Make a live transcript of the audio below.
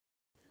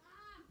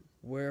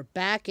We're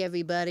back,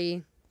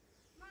 everybody.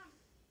 Where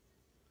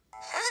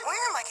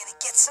am I going to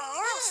get some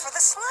worms for the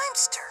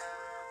slimester?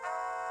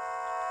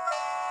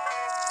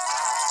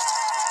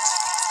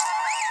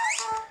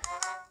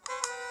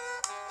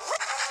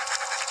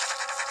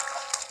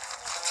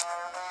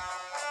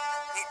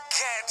 You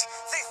can't.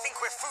 They think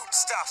we're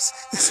foodstuffs.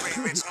 This way,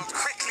 Reginald,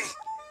 quickly.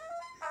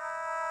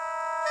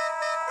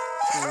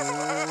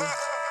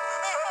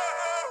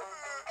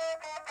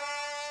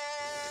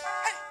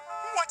 Hey,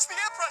 watch the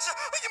air pressure.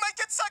 You might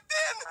get sucked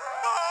in.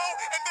 Oh,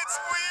 and it's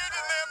weird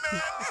in there,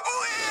 man.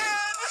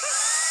 Weird.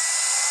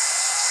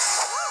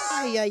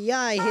 Ay, ay,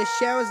 ay. His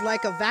shower's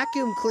like a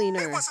vacuum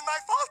cleaner. It wasn't my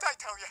fault, I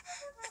tell you.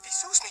 If he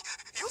sues me,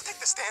 you'll take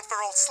the stand for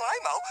old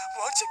Slimo,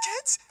 won't you,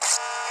 kids?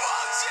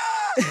 Won't ya?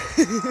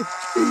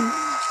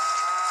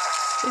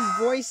 His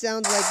voice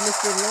sounds like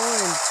Mr.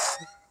 Lawrence.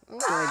 Oh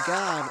my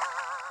god.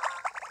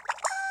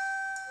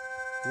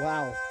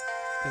 Wow.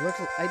 It looks.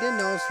 I didn't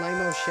know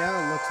Slimo's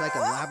shower looks like a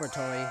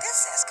laboratory.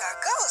 This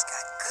escargot's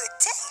got good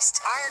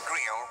taste. I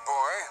agree, old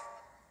boy.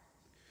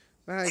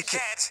 Right.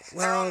 Can't.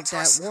 Well, They're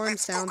that on worm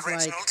Let's go, sounds like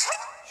Reginald.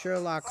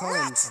 Sherlock Holmes.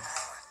 Rats.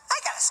 I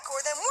gotta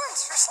score them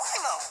worms for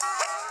Slimo.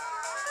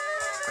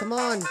 Come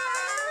on.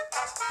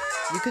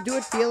 You could do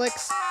it,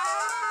 Felix.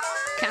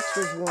 Catch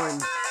those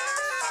worms.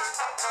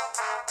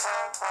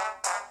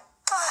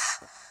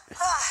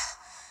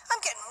 I'm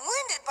getting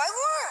winded by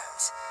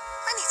worms.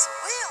 I need some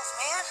wheels,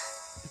 man.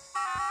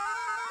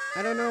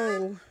 I don't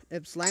know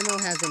if Slimo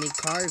has any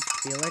cars,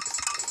 Felix.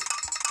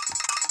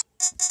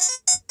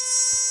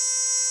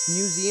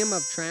 Museum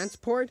of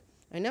Transport?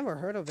 I never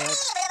heard of it.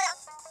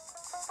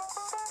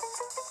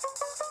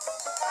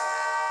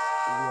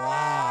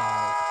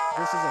 Wow.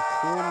 This is a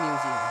cool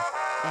museum.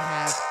 It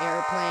has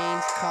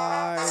airplanes,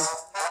 cars,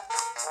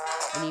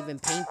 and even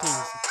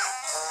paintings.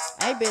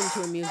 I've been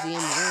to a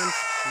museum once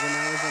when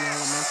I was in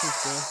elementary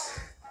school.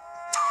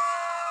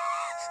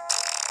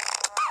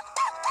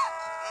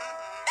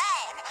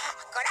 Man,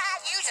 could I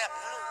use a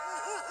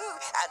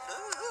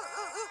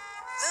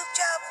loop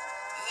job?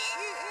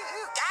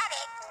 You got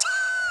it.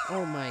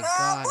 Oh my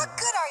god. What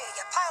good are you,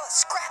 you pile of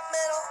scrap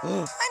metal?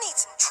 I need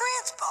some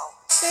transpo.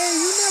 Hey,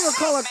 you never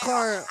call a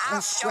car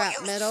a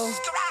scrap metal.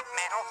 Scrap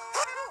metal.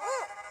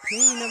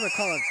 You never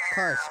call a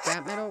car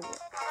scrap metal?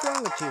 What's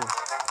wrong with you?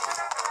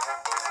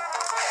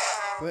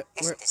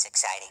 Isn't this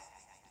exciting?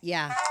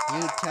 Yeah,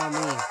 you tell me.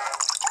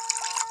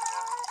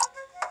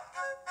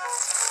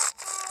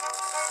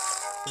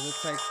 It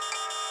looks like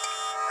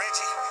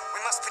Reggie, we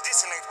must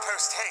pedicillate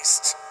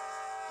post-haste.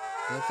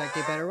 looks like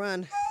they better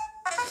run.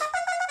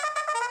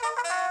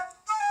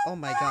 Oh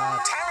my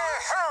god.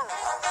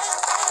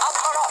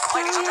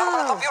 Ladies and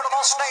gentlemen, the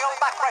beautiful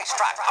snail-back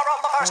racetrack.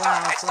 Around the first turn,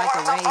 Wow, it's it's the like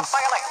a words out race. by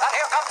a length. And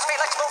here comes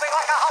Felix moving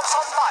like a house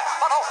on fire.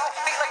 But oh,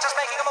 Felix is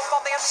making a move on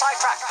the inside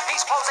track.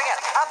 He's closing in,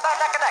 and they're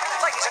neck and neck.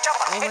 Ladies and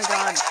gentlemen, Oh my it's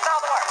god. Felix. Now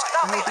the words.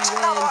 Now I hope Felix. he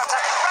Now the wins. words.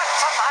 And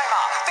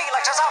Ratzenheimer.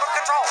 Felix is out of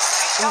control.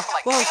 He's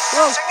stumbling. whoa, He's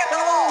whoa, crashing into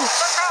the whoa. wall.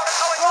 The crowd is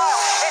going wild.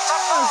 It's a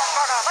barn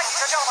burner. Ladies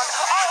and gentlemen,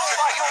 oh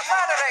my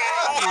humanity.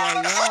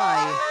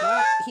 Ay,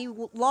 what? He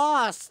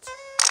lost.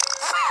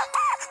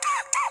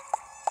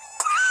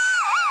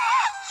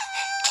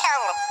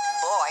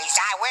 Boys,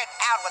 I went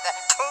out with a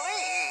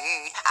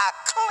clean.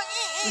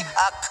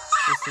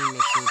 This thing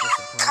makes me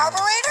disappointed.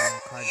 Carburetor?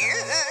 Car You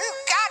died.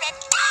 got it.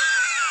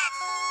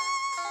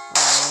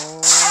 Oh,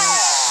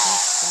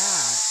 what's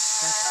that?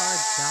 That car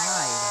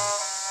died.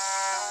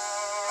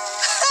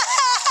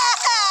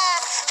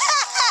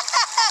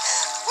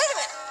 Wait a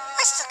minute.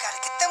 I still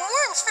gotta get them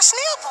worms for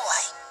Snail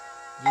Boy.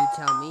 You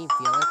tell me,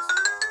 Felix.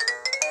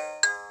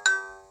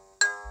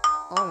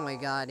 Oh my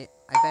god, I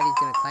bet he's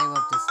gonna climb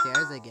up the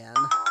stairs again.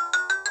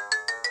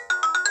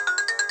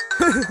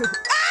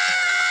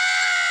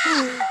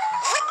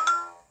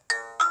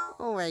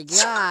 Oh my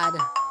god.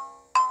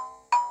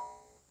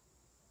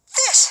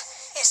 This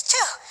is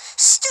too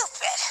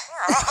stupid.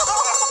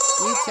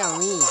 You tell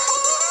me. I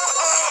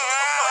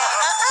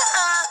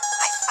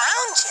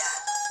found you.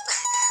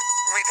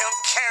 We don't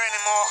care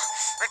anymore.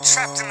 We're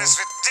trapped in this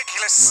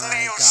ridiculous my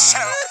snail God.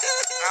 show.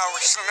 Now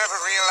we shall never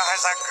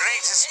realize our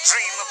greatest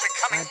dream of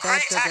becoming I bet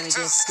great they're gonna get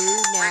actors.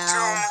 food We're now.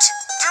 doomed.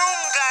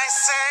 Doomed, I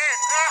say.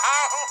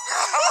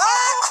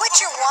 Quit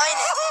your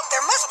whining.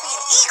 There must be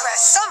an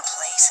egress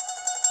someplace.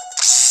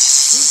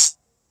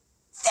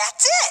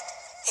 That's it.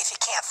 If you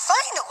can't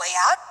find a way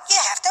out, you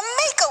have to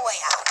make a way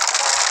out.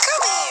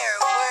 Come here,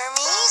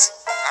 wormies.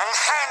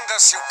 Unhand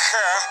us, you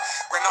cur.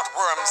 We're not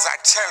worms, I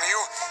tell you.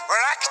 We're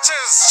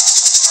actors.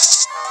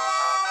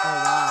 Oh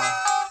wow.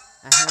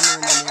 A hammer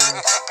and a nail.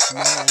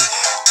 Nice.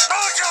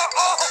 Oh,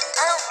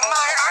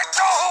 my, I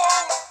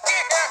don't.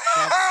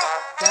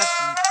 That's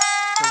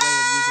the way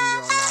of using your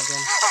own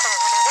noggin.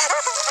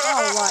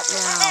 Oh, what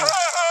now?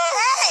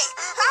 Hey,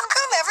 how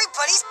come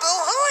everybody's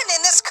boo-hooing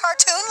in this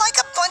cartoon like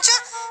a bunch of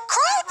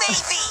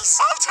crybabies?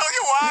 I'll tell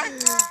you why.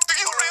 Do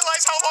you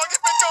realize how long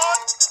you've been gone?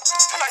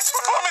 Tonight's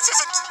performance is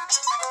in 10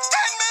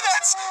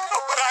 minutes.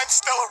 Oh, but I'm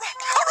still a wreck.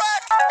 A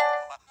wreck!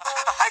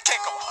 I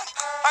can't go on.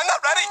 I'm not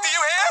ready. Do you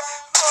hear?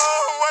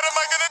 Oh, what am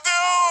I gonna do?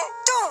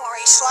 Don't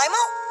worry, Slimo.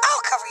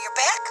 I'll cover your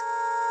back.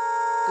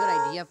 Good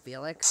idea,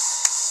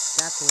 Felix.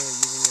 That's the way of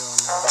using your own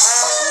magic.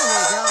 Oh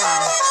my god.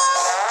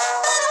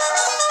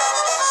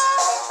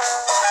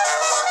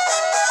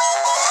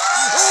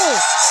 Oh!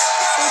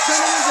 They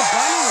turned him into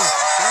bunnies.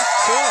 That's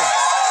cool.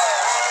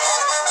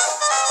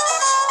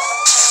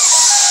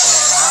 Oh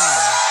wow.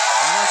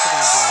 What else are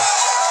they gonna do?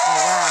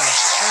 Oh wow.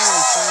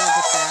 Holy Sonic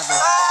the Savage.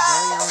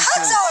 Very own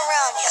Hugs treat. all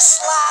around you,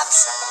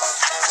 slobs.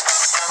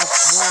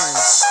 It's warm.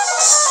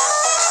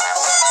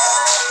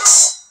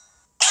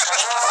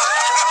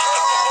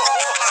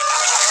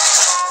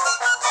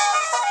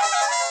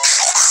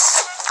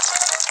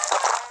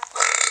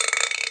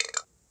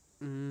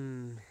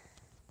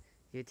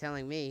 You're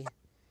telling me.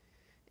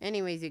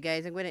 Anyways, you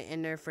guys, I'm going to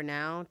end there for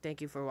now.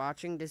 Thank you for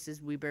watching. This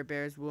is We Bear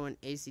Bears Rule and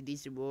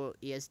ACDC Rule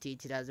EST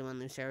 2001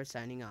 Lucero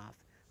signing off.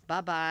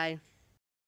 Bye-bye.